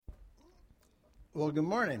Well, good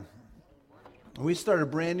morning. We started a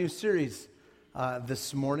brand new series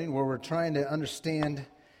this morning where we're trying to understand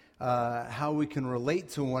how we can relate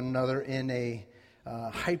to one another in a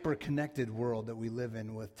hyper-connected world that we live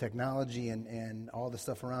in with technology and all the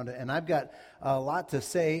stuff around it. And I've got a lot to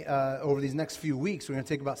say over these next few weeks. We're going to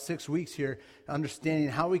take about 6 weeks here, understanding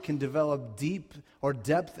how we can develop deep or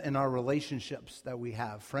depth in our relationships that we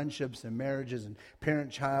have, friendships and marriages and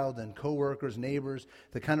parent-child and coworkers, neighbors,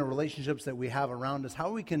 the kind of relationships that we have around us,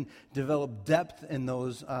 how we can develop depth in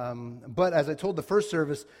those. But as I told the first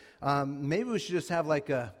service, maybe we should just have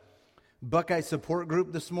like a Buckeye support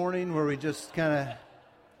group this morning where we just kind of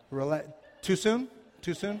relax. Too soon?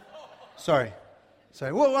 Sorry.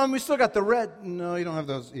 Well, we still got the red. No, you don't have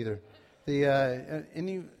those either.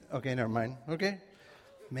 Okay, never mind. Okay.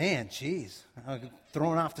 Man, geez.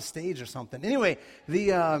 Thrown off the stage or something. Anyway,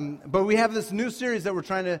 but we have this new series that we're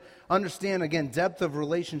trying to understand, again, depth of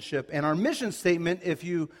relationship. And our mission statement, if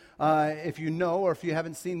you know or if you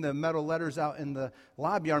haven't seen the metal letters out in the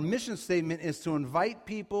lobby, our mission statement is to invite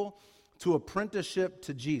people to apprenticeship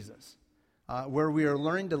to Jesus, where we are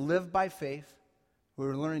learning to live by faith,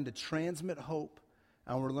 we're learning to transmit hope,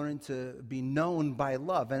 and we're learning to be known by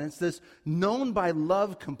love. And it's this known by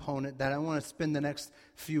love component that I want to spend the next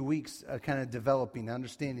few weeks kind of developing,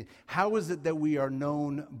 understanding. How is it that we are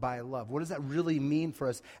known by love? What does that really mean for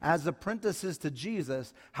us? As apprentices to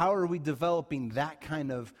Jesus, how are we developing that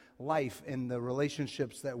kind of life in the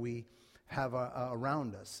relationships that we have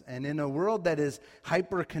around us? And in a world that is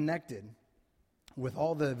hyper-connected with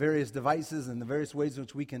all the various devices and the various ways in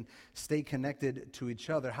which we can stay connected to each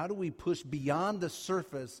other, how do we push beyond the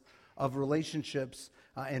surface of relationships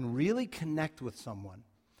and really connect with someone,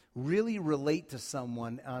 really relate to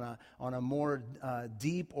someone on a more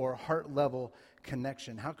deep or heart level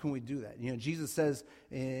connection? How can we do that? You know, Jesus says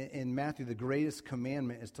in Matthew, the greatest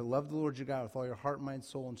commandment is to love the Lord your God with all your heart, mind,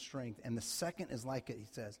 soul, and strength. And the second is like it, he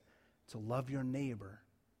says, to love your neighbor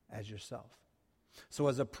as yourself. So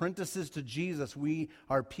as apprentices to Jesus, we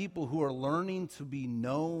are people who are learning to be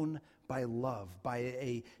known by love, by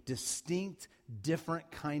a distinct,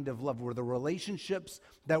 different kind of love, where the relationships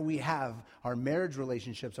that we have, our marriage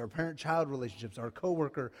relationships, our parent-child relationships, our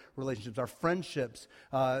coworker relationships, our friendships,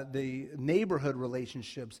 the neighborhood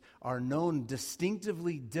relationships are known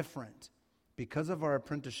distinctively different because of our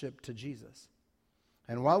apprenticeship to Jesus.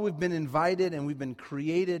 And while we've been invited and we've been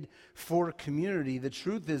created for community, the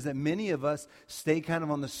truth is that many of us stay kind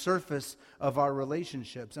of on the surface of our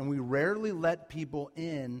relationships, and we rarely let people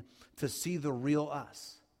in to see the real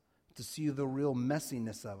us, to see the real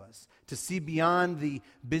messiness of us, to see beyond the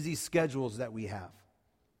busy schedules that we have,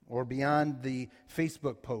 or beyond the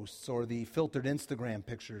Facebook posts or the filtered Instagram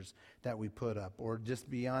pictures that we put up, or just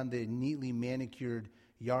beyond the neatly manicured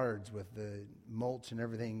yards with the mulch and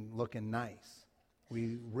everything looking nice.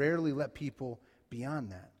 We rarely let people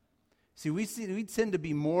beyond that. See, we tend to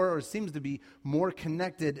be more, or seems to be more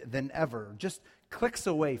connected than ever, just clicks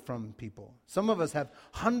away from people. Some of us have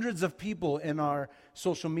hundreds of people in our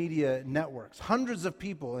social media networks, hundreds of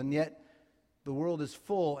people, and yet the world is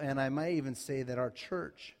full, and I might even say that our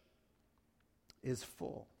church is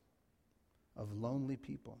full of lonely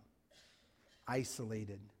people,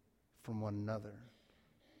 isolated from one another,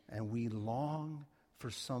 and we long for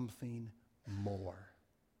something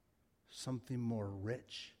something more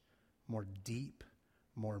rich, more deep,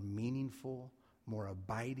 more meaningful, more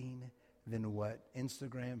abiding than what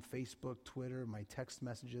Instagram, Facebook, Twitter, my text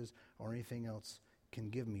messages, or anything else can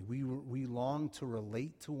give me. We long to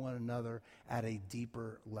relate to one another at a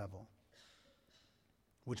deeper level,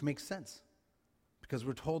 which makes sense because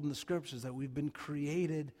we're told in the scriptures that we've been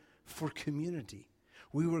created for community.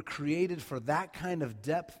 We were created for that kind of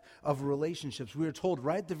depth of relationships. We were told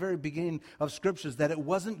right at the very beginning of Scriptures that it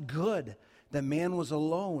wasn't good that man was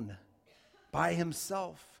alone by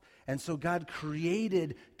himself. And so God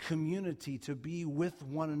created community to be with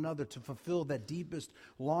one another, to fulfill that deepest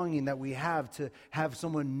longing that we have, to have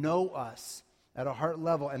someone know us at a heart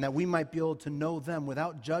level, and that we might be able to know them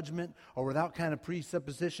without judgment or without kind of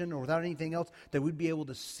presupposition or without anything else, that we'd be able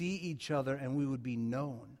to see each other and we would be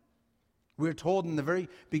known. We're told in the very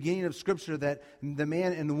beginning of Scripture that the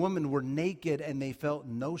man and the woman were naked and they felt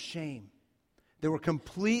no shame. They were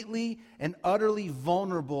completely and utterly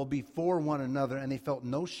vulnerable before one another, and they felt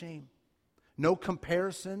no shame, no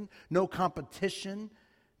comparison, no competition,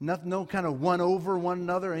 no kind of one over one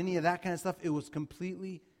another, any of that kind of stuff. It was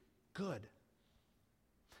completely good.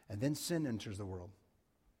 And then sin enters the world,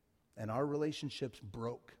 and our relationships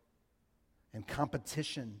broke, and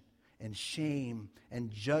competition and shame and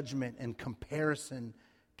judgment and comparison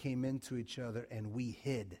came into each other, and we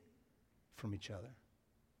hid from each other.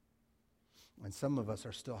 And some of us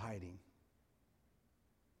are still hiding.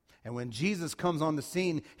 And when Jesus comes on the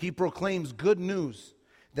scene, he proclaims good news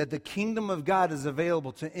that the kingdom of God is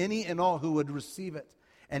available to any and all who would receive it.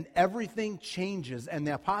 And everything changes, and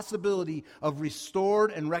the possibility of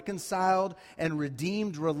restored and reconciled and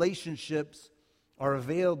redeemed relationships are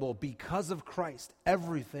available because of Christ.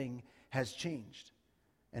 Everything has changed.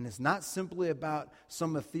 And it's not simply about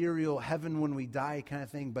some ethereal heaven when we die kind of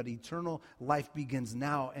thing, but eternal life begins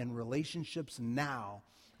now, and relationships now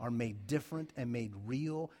are made different and made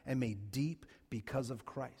real and made deep because of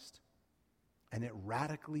Christ. And it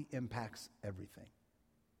radically impacts everything.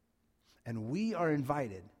 And we are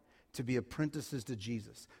invited to be apprentices to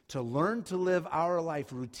Jesus, to learn to live our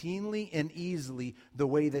life routinely and easily the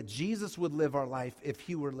way that Jesus would live our life if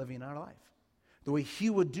he were living our life, the way he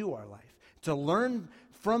would do our life, to learn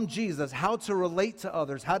from Jesus how to relate to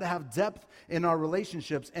others, how to have depth in our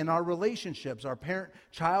relationships, our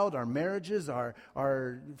parent-child, our marriages,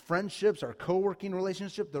 our friendships, our co-working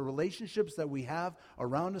relationship, the relationships that we have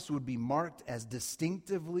around us would be marked as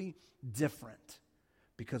distinctively different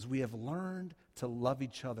because we have learned to love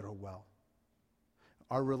each other well.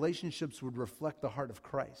 Our relationships would reflect the heart of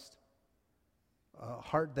Christ, a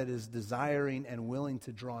heart that is desiring and willing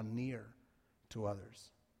to draw near to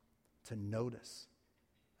others, to notice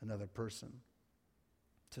another person,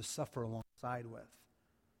 to suffer alongside with,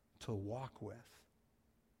 to walk with,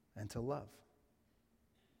 and to love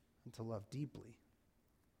deeply.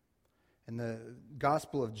 In the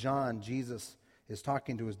Gospel of John, Jesus is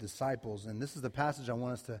talking to his disciples, and this is the passage I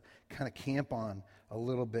want us to kind of camp on a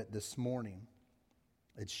little bit this morning.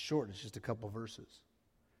 It's short, it's just a couple verses.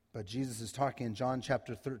 But Jesus is talking in John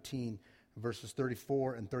chapter 13, verses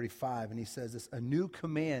 34 and 35, and he says this, "A new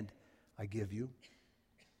command I give you.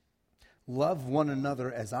 Love one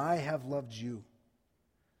another as I have loved you.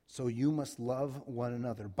 So you must love one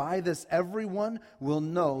another. By this everyone will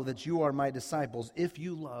know that you are my disciples if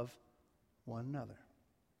you love one another."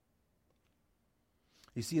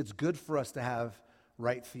 You see, it's good for us to have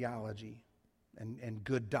right theology and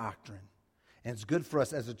good doctrine. And it's good for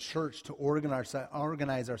us as a church to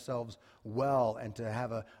organize ourselves well and to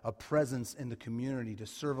have a presence in the community, to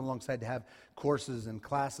serve alongside, to have courses and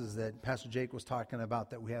classes that Pastor Jake was talking about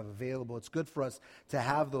that we have available. It's good for us to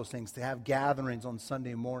have those things, to have gatherings on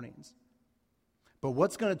Sunday mornings. But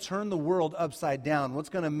what's going to turn the world upside down, what's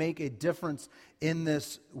going to make a difference in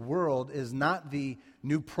this world is not the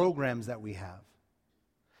new programs that we have.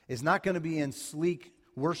 It's not going to be in sleek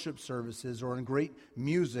worship services or in great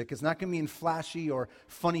music. It's not going to be in flashy or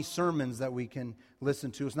funny sermons that we can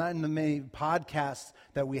listen to. It's not in the many podcasts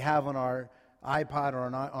that we have on our iPod or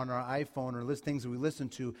on our iPhone or things that we listen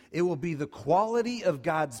to. It will be the quality of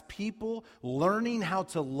God's people learning how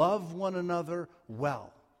to love one another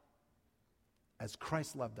well as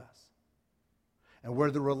Christ loved us. And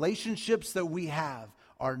where the relationships that we have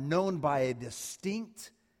are known by a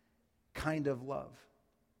distinct kind of love.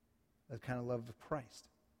 The kind of love of Christ.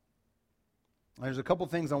 There's a couple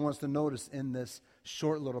things I want us to notice in this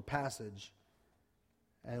short little passage,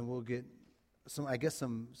 and we'll get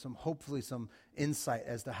some hopefully some insight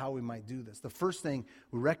as to how we might do this. The first thing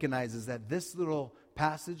we recognize is that this little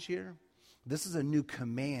passage here, this is a new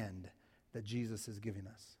command that Jesus is giving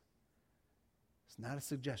us. It's not a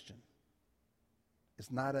suggestion. It's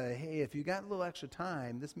not a, hey, if you got a little extra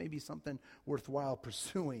time, this may be something worthwhile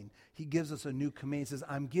pursuing. He gives us a new command. He says,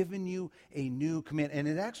 I'm giving you a new command. And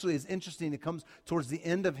it actually is interesting. It comes towards the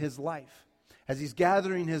end of his life. As he's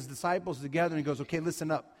gathering his disciples together, he goes, okay, listen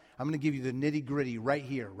up. I'm going to give you the nitty gritty right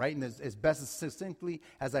here, right? And as best as succinctly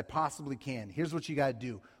as I possibly can. Here's what you got to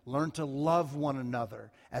do. Learn to love one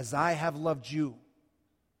another as I have loved you.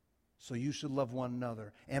 So you should love one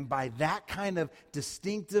another. And by that kind of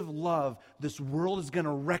distinctive love, this world is going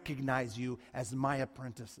to recognize you as my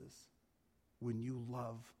apprentices when you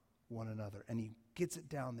love one another. And he gets it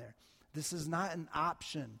down there. This is not an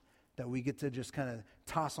option that we get to just kind of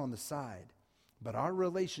toss on the side. But our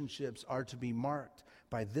relationships are to be marked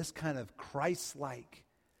by this kind of Christ-like,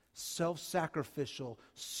 self-sacrificial,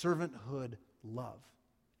 servanthood love.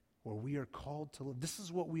 Where we are called to live. This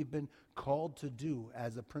is what we've been called to do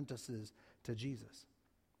as apprentices to Jesus.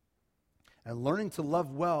 And learning to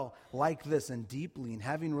love well like this and deeply and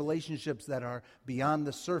having relationships that are beyond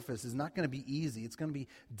the surface is not going to be easy. It's going to be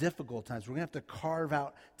difficult times. We're going to have to carve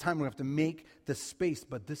out time. We're going to have to make the space.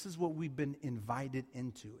 But this is what we've been invited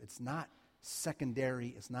into. It's not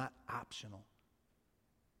secondary. It's not optional.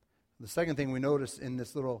 The second thing we notice in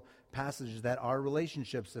this little passage is that our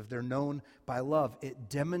relationships, if they're known by love, it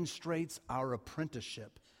demonstrates our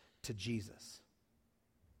apprenticeship to Jesus.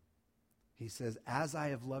 He says, as I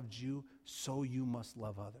have loved you, so you must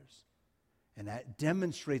love others. And that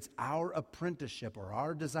demonstrates our apprenticeship or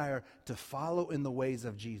our desire to follow in the ways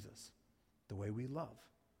of Jesus, the way we love,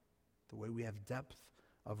 the way we have depth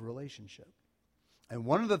of relationship. And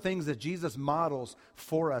one of the things that Jesus models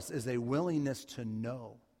for us is a willingness to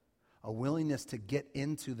know, a willingness to get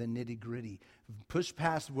into the nitty-gritty, push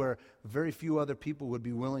past where very few other people would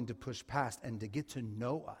be willing to push past, and to get to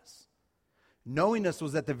know us. Knowing us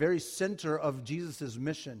was at the very center of Jesus'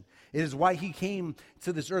 mission. It is why he came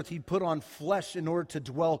to this earth. He put on flesh in order to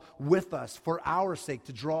dwell with us for our sake,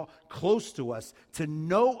 to draw close to us, to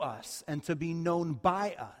know us, and to be known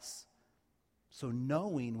by us. So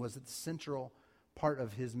knowing was at the central part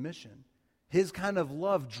of his mission. His kind of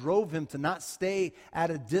love drove him to not stay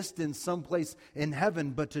at a distance someplace in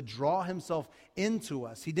heaven, but to draw himself into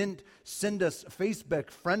us. He didn't send us Facebook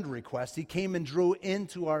friend requests. He came and drew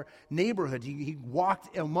into our neighborhood. He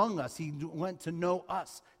walked among us. He went to know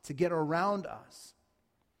us, to get around us,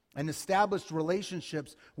 and established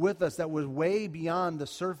relationships with us that was way beyond the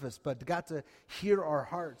surface, but got to hear our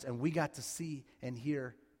hearts, and we got to see and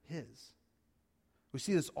hear his. We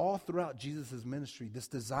see this all throughout Jesus' ministry, this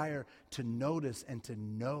desire to notice and to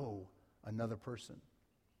know another person.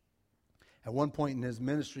 At one point in his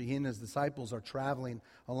ministry, he and his disciples are traveling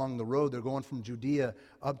along the road. They're going from Judea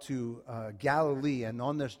up to Galilee. And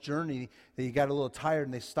on this journey, they got a little tired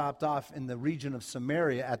and they stopped off in the region of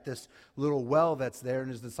Samaria at this little well that's there. And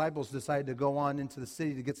his disciples decided to go on into the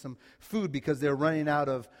city to get some food because they're running out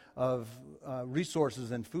of resources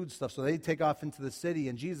and food stuff. So they take off into the city,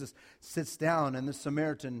 and Jesus sits down, and this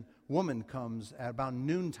Samaritan woman comes at about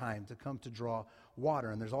noontime to come to draw water.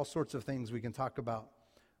 And there's all sorts of things we can talk about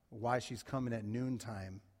why she's coming at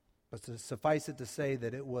noontime. But to suffice it to say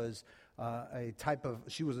that it was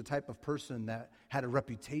she was a type of person that had a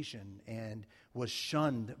reputation and was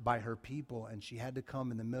shunned by her people, and she had to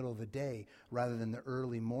come in the middle of the day rather than the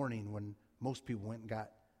early morning when most people went and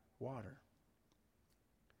got water.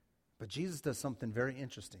 But Jesus does something very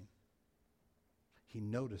interesting. He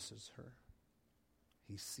notices her.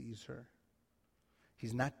 He sees her.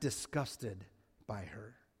 He's not disgusted by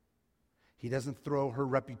her. He doesn't throw her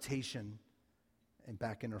reputation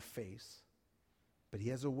back in her face. But he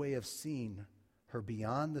has a way of seeing her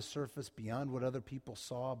beyond the surface, beyond what other people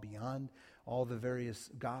saw, beyond all the various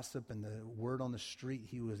gossip and the word on the street.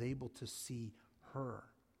 He was able to see her.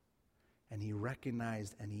 And he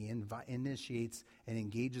recognized, and he initiates and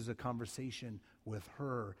engages a conversation with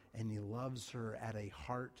her, and he loves her at a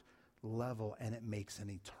heart level, and it makes an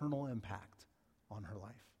eternal impact on her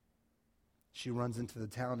life. She runs into the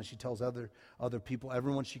town and she tells other people,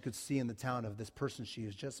 everyone she could see in the town, of this person she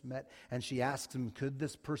has just met. And she asks him, could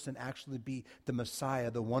this person actually be the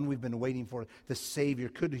Messiah, the one we've been waiting for, the Savior?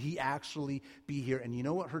 Could he actually be here? And you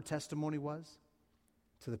know what her testimony was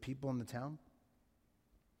to the people in the town?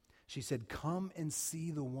 She said, come and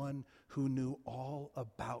see the one who knew all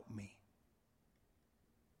about me.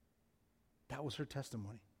 That was her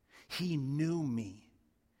testimony. He knew me.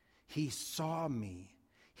 He saw me.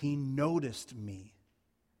 He noticed me.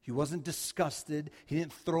 He wasn't disgusted. He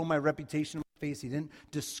didn't throw my reputation in my face. He didn't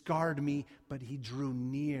discard me, but he drew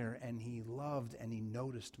near and he loved and he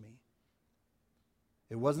noticed me.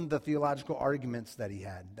 It wasn't the theological arguments that he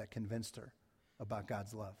had that convinced her about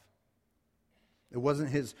God's love. It wasn't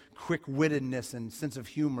his quick-wittedness and sense of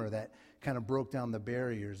humor that kind of broke down the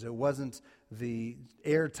barriers. It wasn't the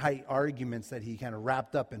airtight arguments that he kind of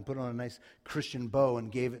wrapped up and put on a nice Christian bow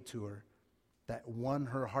and gave it to her that won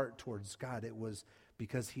her heart towards God. It was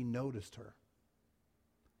because he noticed her,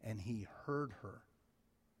 and he heard her,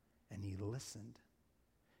 and he listened,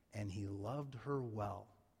 and he loved her well.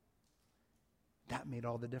 That made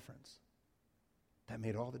all the difference. That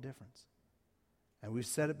made all the difference. And we've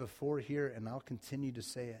said it before here, and I'll continue to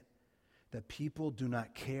say it, that people do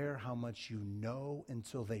not care how much you know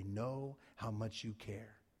until they know how much you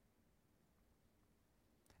care.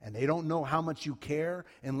 And they don't know how much you care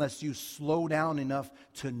unless you slow down enough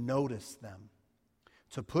to notice them,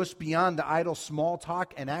 to push beyond the idle small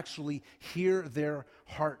talk and actually hear their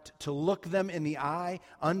heart, to look them in the eye,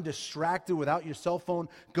 undistracted, without your cell phone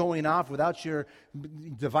going off, without your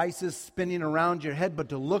devices spinning around your head, but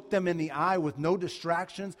to look them in the eye with no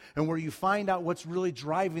distractions, and where you find out what's really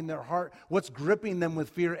driving their heart, what's gripping them with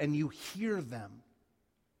fear, and you hear them.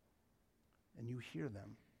 And you hear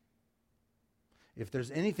them. If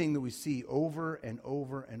there's anything that we see over and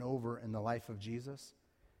over and over in the life of Jesus,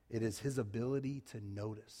 it is his ability to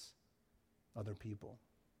notice other people.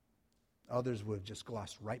 Others would have just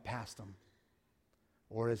glossed right past them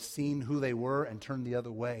or have seen who they were and turned the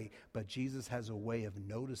other way. But Jesus has a way of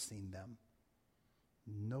noticing them.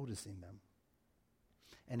 Noticing them.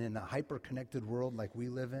 And in a hyper-connected world like we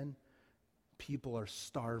live in, people are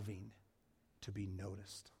starving to be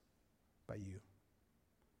noticed by you.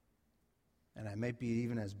 And I might be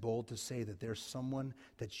even as bold to say that there's someone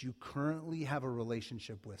that you currently have a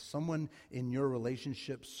relationship with, someone in your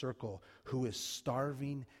relationship circle who is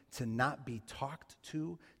starving to not be talked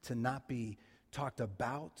to not be talked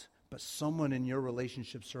about, but someone in your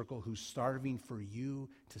relationship circle who's starving for you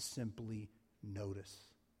to simply notice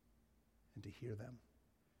and to hear them.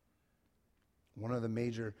 One of the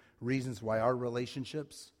major reasons why our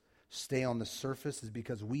relationships stay on the surface is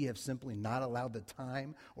because we have simply not allowed the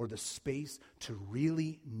time or the space to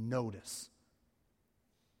really notice.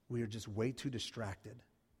 We are just way too distracted.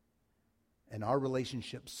 And our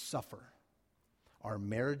relationships suffer. Our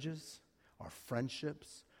marriages, our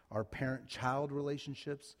friendships, our parent-child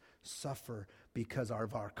relationships suffer because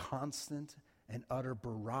of our constant and utter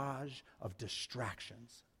barrage of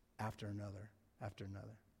distractions after another, after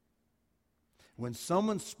another. When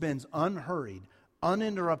someone spends unhurried,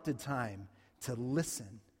 uninterrupted time to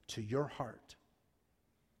listen to your heart,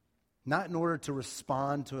 not in order to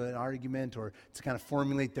respond to an argument or to kind of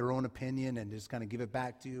formulate their own opinion and just kind of give it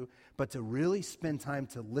back to you, but to really spend time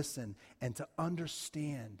to listen and to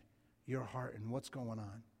understand your heart and what's going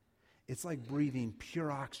on. It's like breathing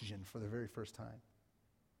pure oxygen for the very first time.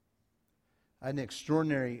 I had an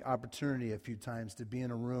extraordinary opportunity a few times to be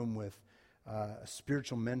in a room with a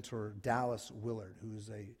spiritual mentor, Dallas Willard, who is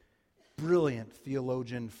a brilliant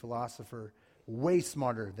theologian, philosopher, way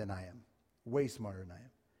smarter than I am. Way smarter than I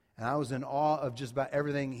am. And I was in awe of just about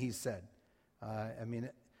everything he said. I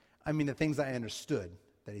mean, the things I understood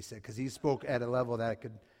that he said, because he spoke at a level that I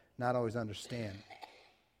could not always understand.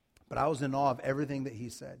 But I was in awe of everything that he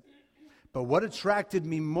said. But what attracted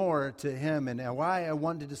me more to him and why I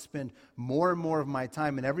wanted to spend more and more of my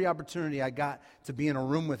time, and every opportunity I got to be in a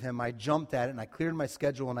room with him, I jumped at it and I cleared my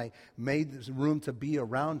schedule and I made this room to be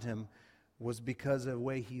around him, was because of the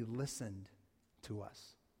way he listened to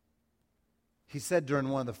us. He said during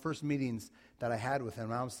one of the first meetings that I had with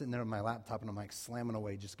him, I was sitting there with my laptop and I'm like slamming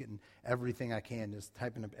away, just getting everything I can, just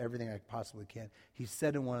typing up everything I possibly can. He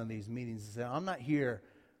said in one of these meetings, he said, I'm not here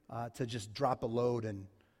to just drop a load and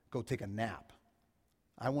go take a nap.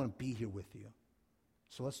 I want to be here with you.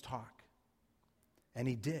 So let's talk. And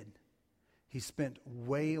he did. He spent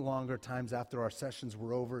way longer times after our sessions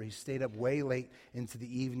were over. He stayed up way late into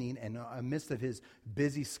the evening. And in the midst of his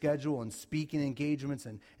busy schedule and speaking engagements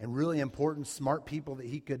and really important, smart people that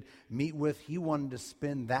he could meet with, he wanted to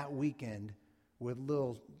spend that weekend with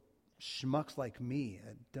little schmucks like me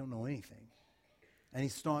that don't know anything. And he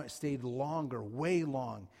stayed longer, way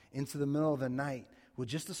long, into the middle of the night with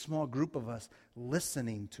just a small group of us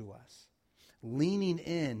listening to us, leaning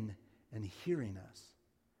in and hearing us.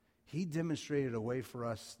 He demonstrated a way for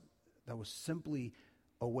us that was simply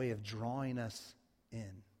a way of drawing us in.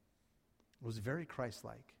 It was very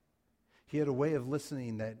Christ-like. He had a way of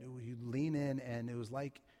listening that you lean in, and it was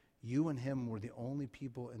like you and him were the only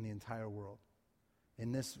people in the entire world.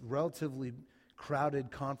 In this relatively crowded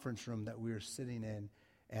conference room that we were sitting in,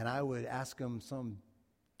 and I would ask him some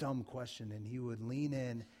dumb question, and he would lean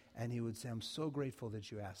in, and he would say, I'm so grateful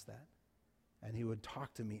that you asked that. And he would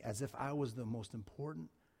talk to me as if I was the most important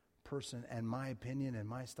person, and my opinion and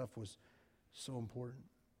my stuff was so important.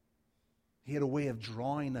 He had a way of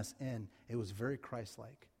drawing us in. It was very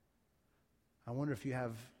Christ-like. I wonder if you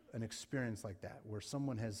have an experience like that, where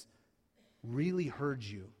someone has really heard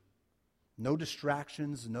you. No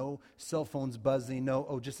distractions, no cell phones buzzing,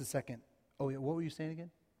 just a second. Oh, yeah, what were you saying again?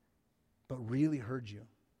 But really heard you.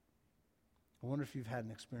 I wonder if you've had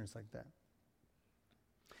an experience like that.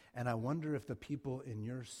 And I wonder if the people in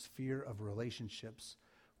your sphere of relationships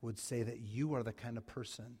would say that you are the kind of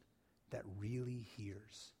person that really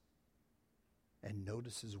hears and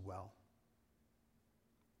notices well.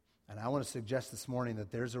 And I want to suggest this morning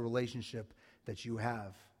that there's a relationship that you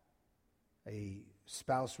have, a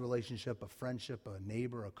spouse relationship, a friendship, a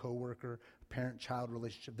neighbor, a coworker, a parent-child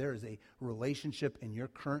relationship. There is a relationship in your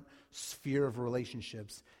current sphere of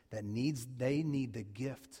relationships that they need the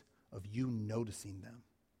gift of you noticing them.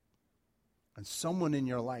 And someone in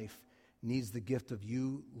your life needs the gift of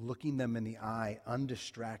you looking them in the eye,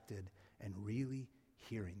 undistracted, and really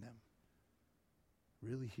hearing them.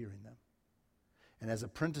 Really hearing them. And as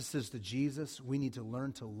apprentices to Jesus, we need to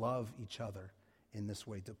learn to love each other in this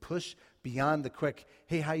way, to push beyond the quick,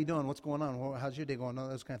 hey, how you doing? What's going on? How's your day going? All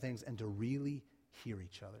those kind of things, and to really hear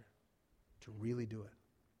each other, to really do it.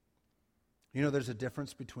 You know, there's a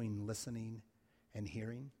difference between listening and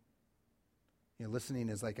hearing. You know, listening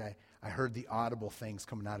is like I heard the audible things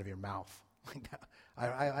coming out of your mouth.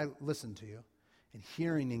 I listened to you. And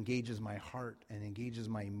hearing engages my heart and engages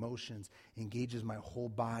my emotions, engages my whole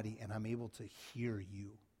body, and I'm able to hear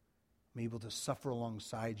you. I'm able to suffer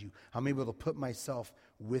alongside you. I'm able to put myself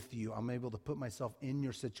with you. I'm able to put myself in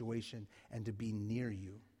your situation and to be near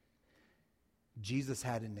you. Jesus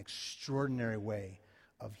had an extraordinary way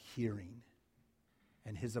of hearing.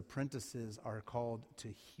 And his apprentices are called to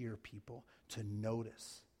hear people, to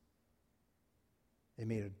notice. It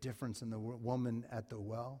made a difference in the woman at the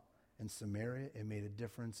well in Samaria. It made a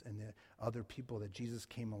difference in the other people that Jesus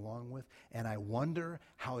came along with. And I wonder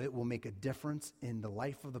how it will make a difference in the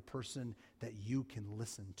life of the person that you can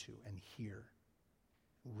listen to and hear.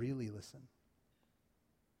 Really listen.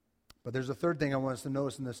 But there's a third thing I want us to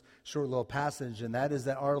notice in this short little passage, and that is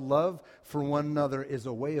that our love for one another is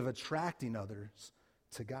a way of attracting others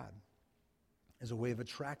to God, is a way of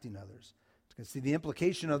attracting others. See, the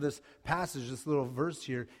implication of this passage, this little verse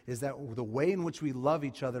here, is that the way in which we love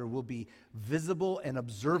each other will be visible and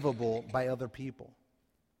observable by other people.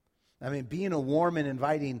 I mean, being a warm and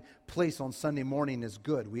inviting place on Sunday morning is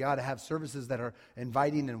good. We ought to have services that are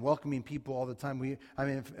inviting and welcoming people all the time. We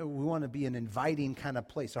want to be an inviting kind of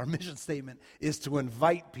place. Our mission statement is to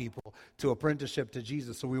invite people to apprenticeship to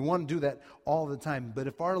Jesus. So we want to do that all the time. But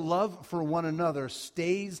if our love for one another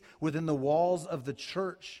stays within the walls of the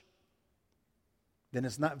church, then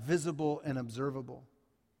it's not visible and observable.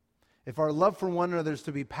 If our love for one another is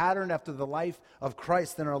to be patterned after the life of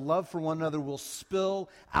Christ, then our love for one another will spill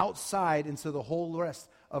outside into the whole rest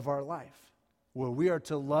of our life, where we are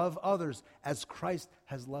to love others as Christ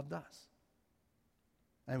has loved us.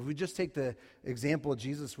 And if we just take the example of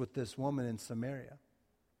Jesus with this woman in Samaria,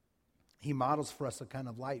 he models for us a kind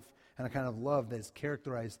of life and a kind of love that is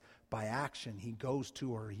characterized by action. He goes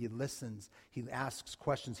to her, he listens, he asks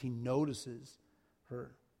questions, he notices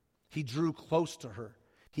her. He drew close to her.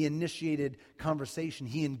 He initiated conversation.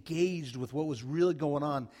 He engaged with what was really going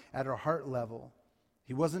on at her heart level.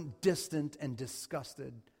 He wasn't distant and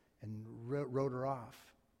disgusted and wrote her off.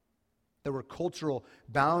 There were cultural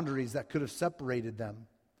boundaries that could have separated them,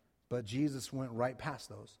 but Jesus went right past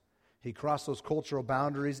those. He crossed those cultural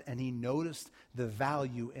boundaries and he noticed the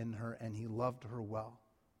value in her and he loved her well.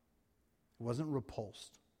 He wasn't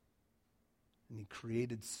repulsed. And he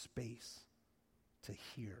created space to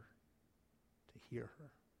hear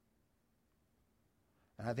her.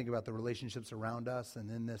 And I think about the relationships around us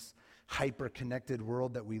and in this hyper-connected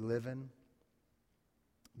world that we live in.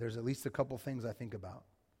 There's at least a couple things I think about.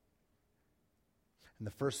 And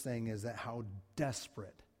the first thing is that how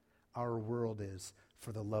desperate our world is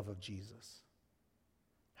for the love of Jesus.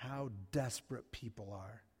 How desperate people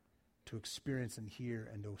are to experience and hear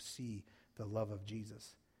and to see the love of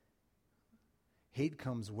Jesus. Hate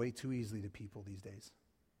comes way too easily to people these days.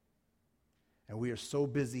 And we are so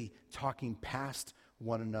busy talking past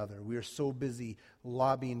one another. We are so busy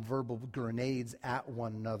lobbing verbal grenades at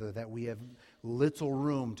one another that we have little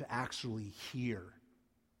room to actually hear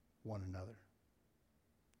one another.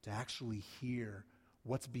 To actually hear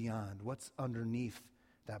what's beyond, what's underneath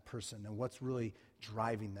that person, and what's really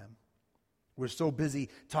driving them. We're so busy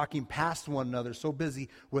talking past one another, so busy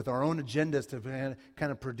with our own agendas to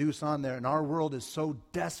kind of produce on there. And our world is so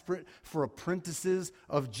desperate for apprentices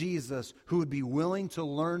of Jesus who would be willing to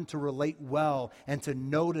learn to relate well and to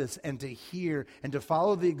notice and to hear and to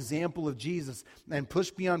follow the example of Jesus and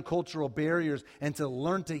push beyond cultural barriers and to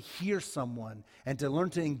learn to hear someone and to learn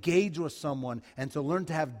to engage with someone and to learn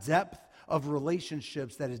to have depth of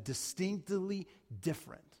relationships that is distinctly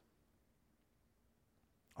different.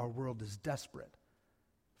 Our world is desperate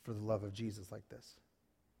for the love of Jesus like this.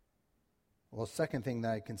 Well, the second thing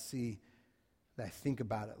that I can see, that I think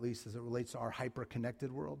about at least as it relates to our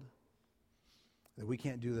hyper-connected world, that we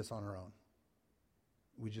can't do this on our own.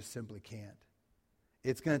 We just simply can't.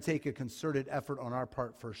 It's going to take a concerted effort on our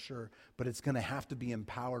part for sure, but it's going to have to be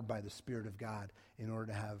empowered by the Spirit of God in order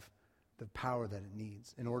to have the power that it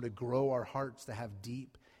needs, in order to grow our hearts to have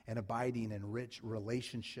deep and abiding and rich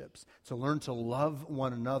relationships, to learn to love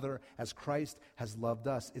one another as Christ has loved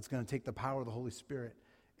us. It's going to take the power of the Holy Spirit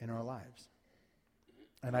in our lives.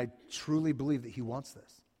 And I truly believe that He wants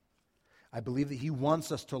this. I believe that He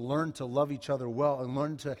wants us to learn to love each other well and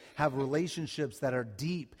learn to have relationships that are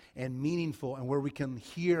deep and meaningful and where we can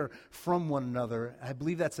hear from one another. I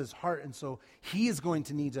believe that's His heart, and so He is going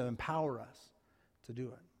to need to empower us to do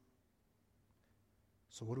it.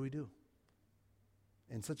 So what do we do?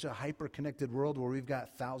 In such a hyper-connected world where we've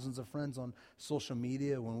got thousands of friends on social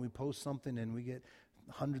media, when we post something and we get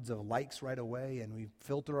hundreds of likes right away and we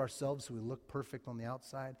filter ourselves so we look perfect on the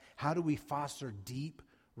outside, how do we foster deep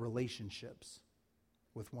relationships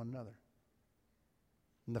with one another?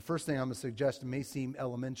 And the first thing I'm going to suggest, it may seem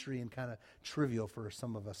elementary and kind of trivial for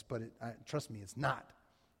some of us, but trust me, it's not.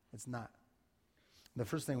 It's not. The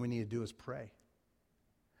first thing we need to do is pray.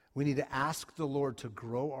 We need to ask the Lord to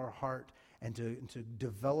grow our heart and to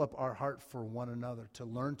develop our heart for one another, to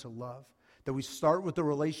learn to love. That we start with the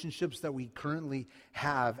relationships that we currently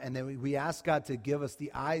have, and that we ask God to give us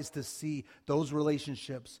the eyes to see those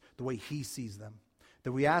relationships the way He sees them.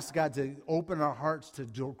 That we ask God to open our hearts to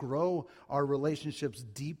grow our relationships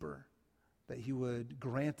deeper, that He would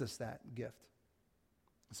grant us that gift.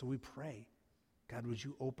 So we pray, God, would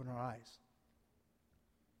you open our eyes?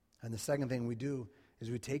 And the second thing we do is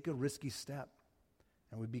we take a risky step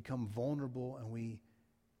and we become vulnerable and we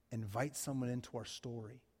invite someone into our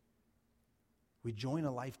story. We join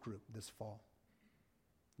a life group this fall.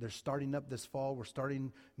 They're starting up this fall. We're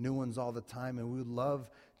starting new ones all the time, and we would love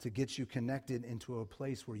to get you connected into a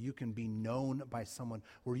place where you can be known by someone,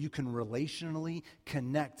 where you can relationally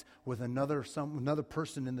connect with another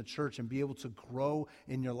person in the church and be able to grow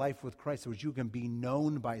in your life with Christ, so that you can be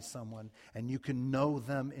known by someone and you can know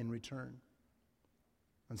them in return.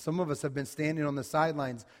 And some of us have been standing on the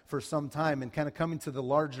sidelines for some time and kind of coming to the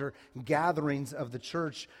larger gatherings of the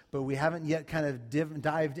church, but we haven't yet kind of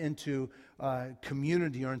dived into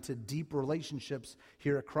community or into deep relationships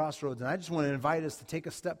here at Crossroads. And I just want to invite us to take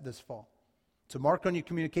a step this fall, to mark on your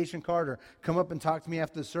communication card or come up and talk to me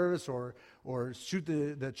after the service or shoot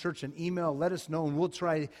the church an email. Let us know, and we'll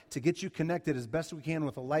try to get you connected as best we can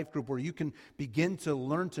with a life group where you can begin to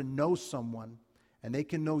learn to know someone and they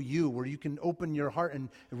can know you, where you can open your heart and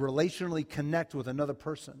relationally connect with another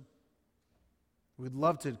person. We'd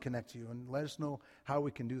love to connect you, and let us know how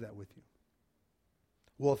we can do that with you.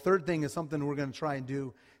 Well, a third thing is something we're going to try and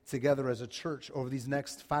do together as a church over these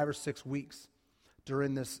next 5 or 6 weeks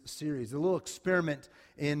during this series. A little experiment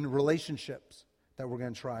in relationships that we're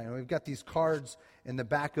going to try. And we've got these cards in the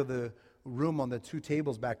back of the room on the 2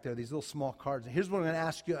 tables back there, these little small cards. And here's what I'm going to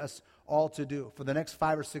ask us all to do for the next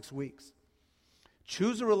 5 or 6 weeks.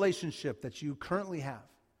 Choose a relationship that you currently have,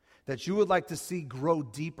 that you would like to see grow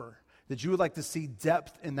deeper, that you would like to see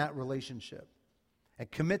depth in that relationship. And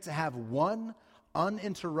commit to have one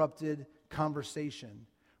uninterrupted conversation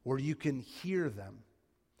where you can hear them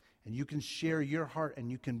and you can share your heart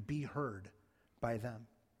and you can be heard by them.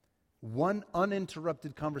 One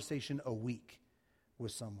uninterrupted conversation a week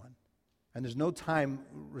with someone. And there's no time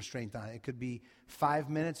restraint on it. It could be 5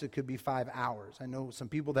 minutes, it could be 5 hours. I know some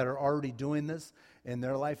people that are already doing this in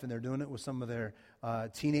their life, and they're doing it with some of their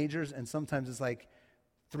teenagers, and sometimes it's like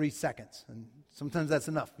 3 seconds. And sometimes that's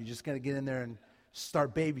enough. You just got to get in there and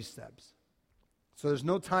start baby steps. So there's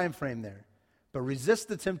no time frame there. But resist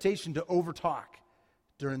the temptation to overtalk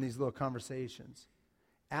during these little conversations.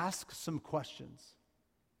 Ask some questions,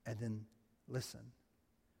 and then listen.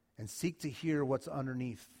 And seek to hear what's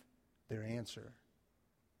underneath their answer.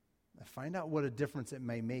 Find out what a difference it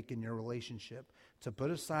may make in your relationship. To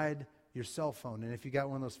put aside your cell phone, and if you got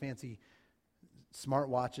one of those fancy smart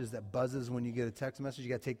watches that buzzes when you get a text message, you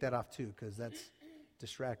got to take that off too, because that's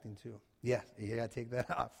distracting too. Yeah, you got to take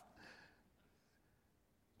that off.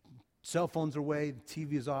 Cell phones are away, the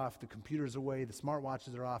TV is off, the computer's away, the smart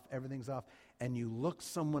watches are off, everything's off, and you look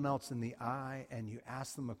someone else in the eye and you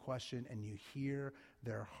ask them a question and you hear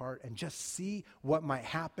their heart and just see what might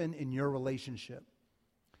happen in your relationship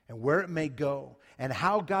and where it may go and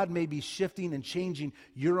how God may be shifting and changing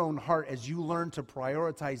your own heart as you learn to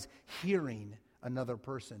prioritize hearing another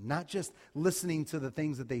person. Not just listening to the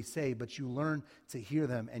things that they say, but you learn to hear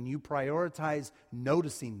them and you prioritize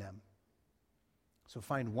noticing them. So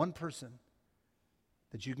find one person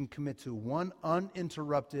that you can commit to, one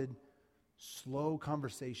uninterrupted, slow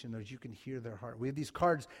conversation that you can hear their heart. We have these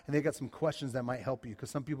cards, and they've got some questions that might help you, because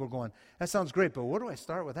some people are going, that sounds great, but where do I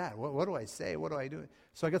start with that? What do I say? What do I do?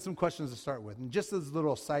 So I got some questions to start with. And just as a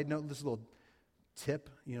little side note, this little tip,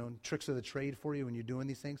 tricks of the trade for you when you're doing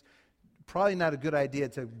these things, probably not a good idea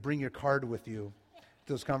to bring your card with you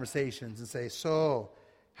to those conversations and say, so,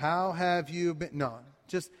 how have you been? No,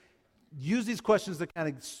 just use these questions to kind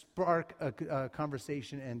of spark a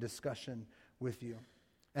conversation and discussion with you.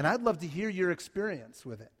 And I'd love to hear your experience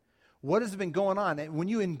with it. What has been going on? And when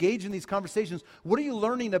you engage in these conversations, what are you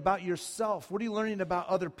learning about yourself? What are you learning about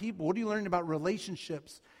other people? What are you learning about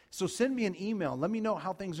relationships? So send me an email. Let me know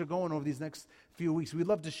how things are going over these next few weeks. We'd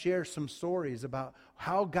love to share some stories about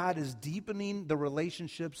how God is deepening the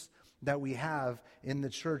relationships that we have in the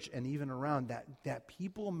church and even around, that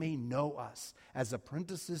people may know us as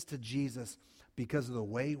apprentices to Jesus because of the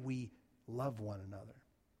way we love one another,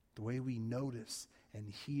 the way we notice and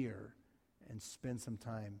hear and spend some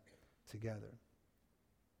time together.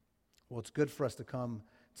 Well, it's good for us to come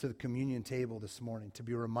to the communion table this morning to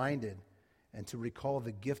be reminded and to recall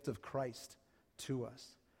the gift of Christ to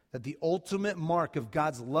us. That the ultimate mark of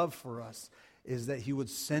God's love for us is that he would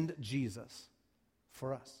send Jesus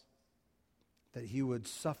for us. That he would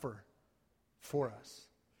suffer for us.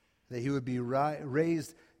 That he would be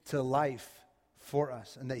raised to life for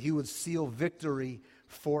us. And that he would seal victory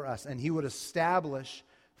for us. And he would establish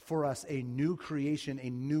for us a new creation, a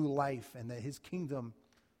new life. And that his kingdom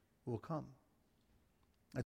will come.